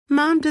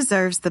Mom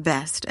deserves the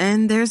best,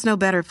 and there's no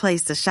better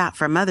place to shop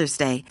for Mother's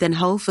Day than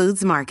Whole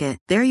Foods Market.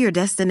 They're your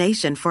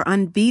destination for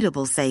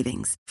unbeatable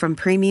savings, from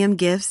premium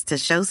gifts to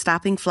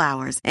show-stopping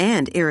flowers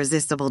and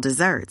irresistible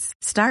desserts.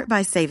 Start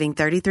by saving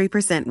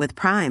 33% with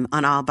Prime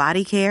on all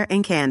body care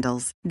and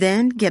candles.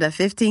 Then get a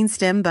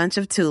 15-stem bunch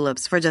of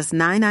tulips for just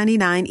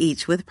 $9.99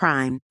 each with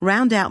Prime.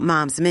 Round out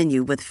Mom's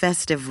menu with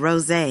festive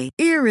rosé,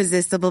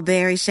 irresistible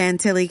berry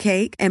chantilly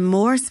cake, and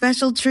more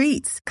special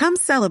treats. Come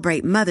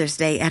celebrate Mother's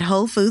Day at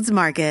Whole Foods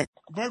Market.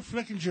 Bert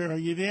Flickinger, are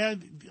you there?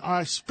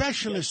 Our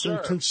specialist in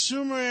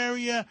consumer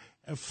area,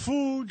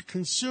 food,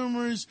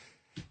 consumers.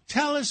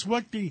 Tell us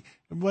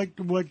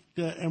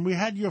and we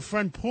had your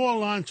friend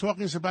Paul on talking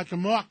to us about the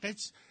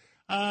markets.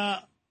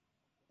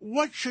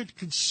 What should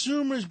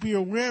consumers be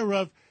aware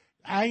of?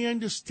 I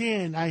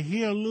understand. I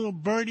hear a little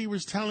birdie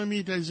was telling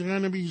me there's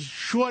going to be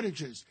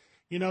shortages.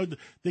 You know,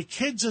 the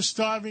kids are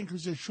starving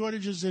because there's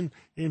shortages in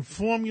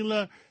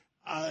formula.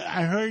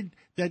 I heard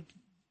that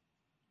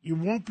you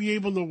won't be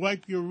able to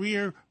wipe your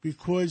rear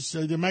because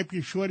there might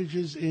be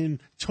shortages in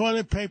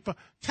toilet paper.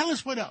 Tell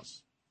us what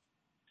else.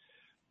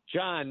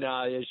 John,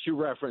 as you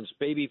referenced,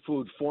 baby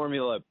food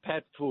formula,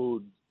 pet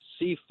food,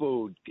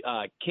 seafood,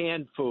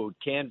 canned food,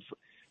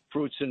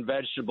 fruits and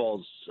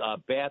vegetables,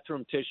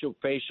 bathroom tissue,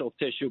 facial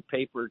tissue,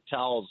 paper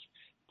towels,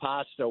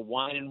 pasta,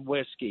 wine and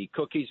whiskey,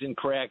 cookies and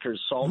crackers,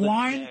 salted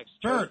snacks,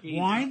 turkey.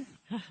 Wine?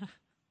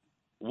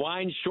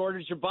 Wine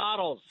shortage of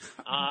bottles.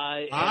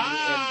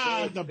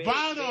 The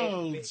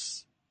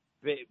bottles.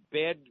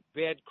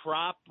 Bad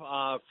crop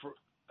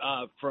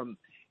from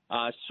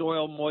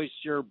soil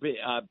moisture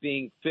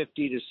being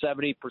 50 to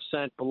 70%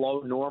 below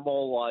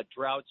normal,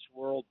 droughts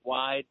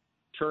worldwide,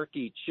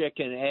 turkey,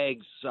 chicken,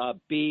 eggs,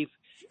 beef.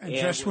 And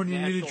just when you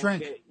need a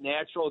drink.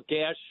 Natural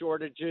gas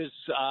shortages,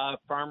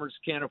 farmers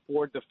can't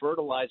afford the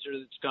fertilizer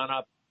that's gone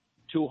up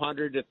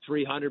 200 to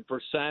 300%,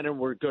 and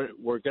we're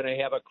going to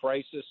have a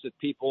crisis that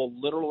people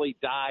literally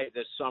die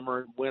this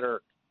summer and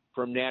winter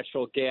from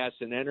natural gas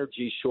and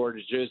energy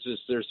shortages as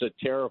there's a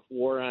tariff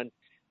war on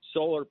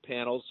solar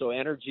panels. So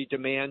energy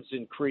demand's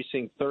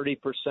increasing 30%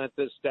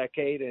 this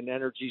decade, and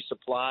energy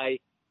supply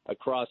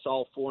across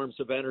all forms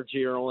of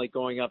energy are only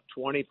going up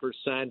 20%.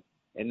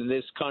 And in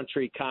this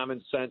country,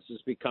 common sense has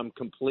become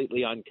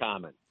completely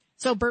uncommon.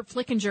 So, Bert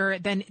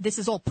Flickinger, then this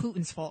is all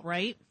Putin's fault,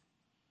 right?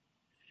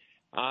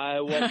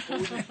 Well,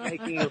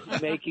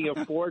 Putin's making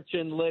a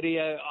fortune,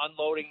 Lydia,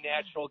 unloading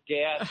natural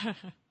gas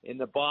in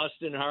the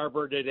Boston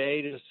Harbor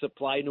today to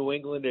supply New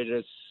England at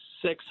a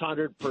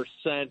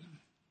 600%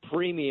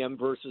 premium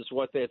versus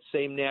what that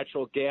same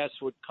natural gas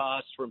would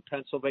cost from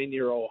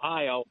Pennsylvania or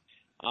Ohio.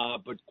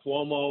 But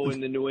Cuomo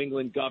and the New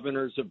England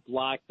governors have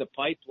blocked the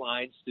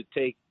pipelines to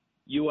take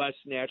U.S.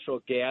 natural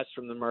gas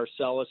from the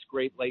Marcellus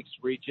Great Lakes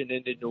region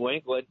into New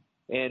England,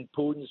 and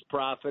Putin's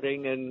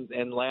profiting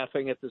and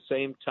laughing at the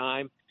same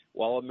time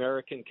while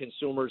American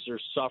consumers are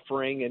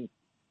suffering and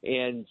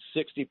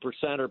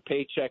 60% are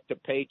paycheck to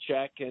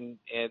paycheck, and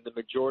the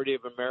majority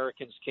of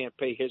Americans can't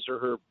pay his or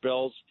her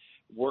bills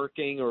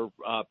working, or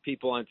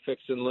people on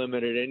fixed and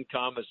limited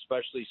income,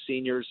 especially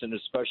seniors and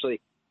especially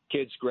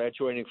kids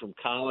graduating from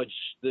college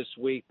this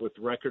week with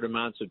record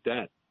amounts of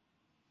debt.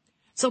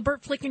 So,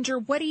 Bert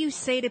Flickinger, what do you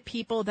say to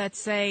people that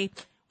say,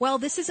 well,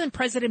 this isn't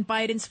President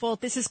Biden's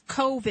fault, this is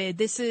COVID,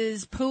 this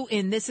is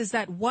Putin, this is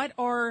that? What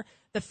are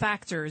the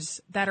factors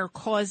that are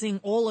causing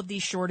all of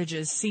these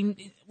shortages?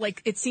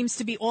 It seems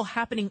to be all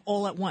happening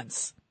all at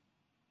once.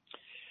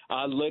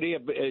 Lydia,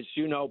 as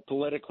you know,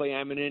 politically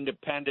I'm an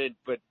independent,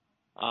 but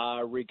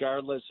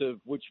regardless of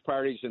which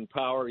party's in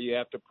power, you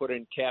have to put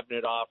in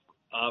cabinet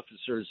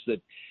officers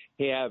that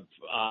have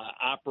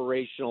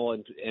operational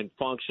and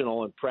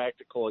functional and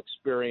practical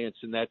experience,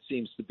 and that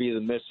seems to be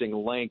the missing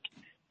link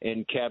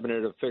in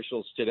cabinet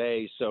officials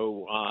today.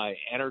 So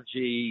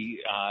energy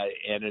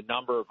and a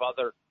number of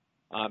other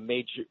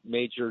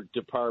major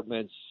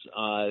departments,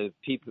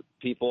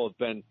 people have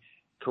been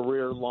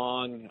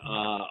career-long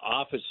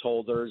office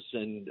holders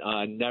and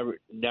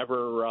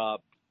never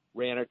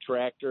ran a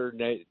tractor,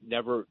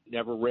 never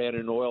ran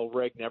an oil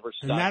rig, never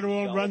stopped. And that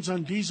all runs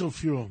on diesel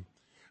fuel.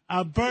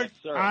 Bert,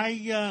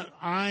 yes,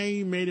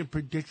 I made a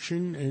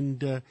prediction,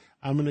 and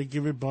I'm going to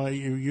give it by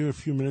you a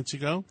few minutes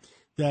ago,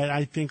 that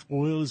I think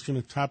oil is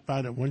going to top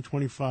out at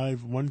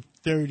 125,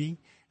 130,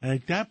 and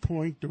at that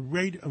point, the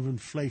rate of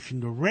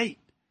inflation, the rate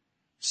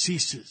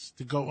ceases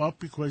to go up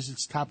because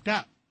it's topped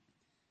out.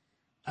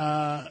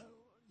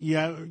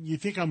 You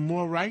think I'm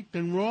more right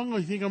than wrong, or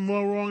you think I'm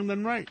more wrong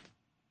than right?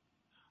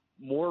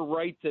 More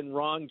right than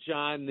wrong,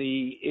 John.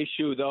 The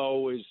issue,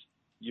 though, is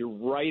you're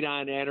right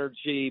on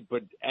energy,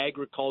 but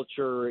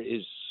agriculture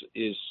is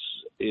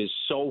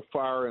so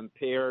far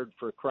impaired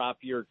for crop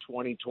year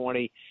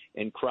 2020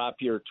 and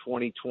crop year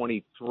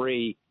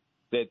 2023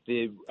 that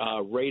the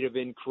rate of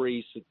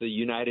increase that the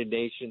United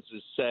Nations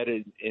has said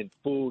in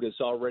food has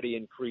already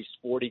increased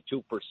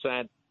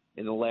 42%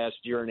 in the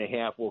last year and a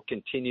half, will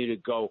continue to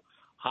go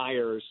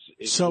higher.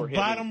 So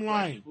bottom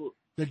line,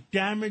 the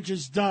damage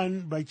is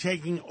done by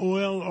taking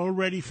oil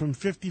already from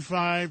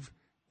 55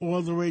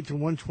 all the way to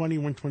 120,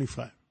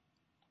 125.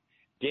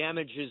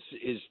 damage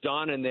is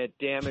done, and that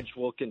damage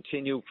will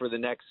continue for the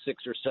next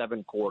 6 or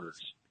 7 quarters.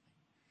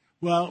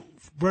 Well,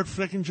 Bert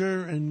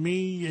Flickinger and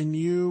me and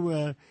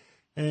you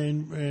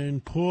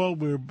and Paul,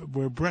 we're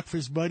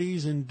breakfast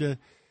buddies, and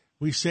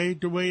we say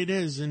it the way it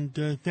is.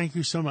 And thank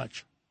you so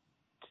much.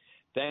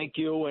 Thank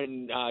you.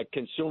 And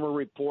Consumer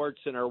Reports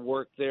and our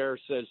work there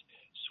says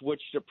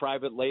switch to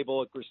private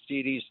label at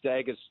Gristedes,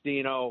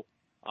 D'Agostino,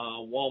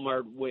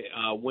 Walmart,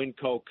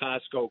 Winco,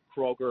 Costco,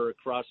 Kroger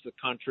across the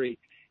country.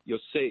 You'll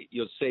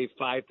save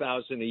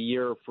 $5,000 a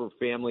year for a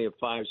family of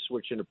 5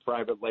 switching to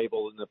private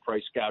label in the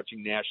price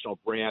gouging national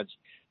brands.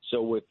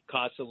 So with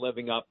cost of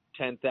living up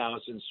 $10,000,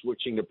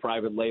 switching to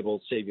private label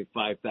will save you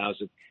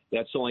 $5,000.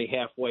 That's only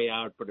halfway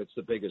out, but it's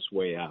the biggest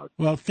way out.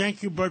 Well,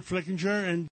 thank you, Bert Flickinger, and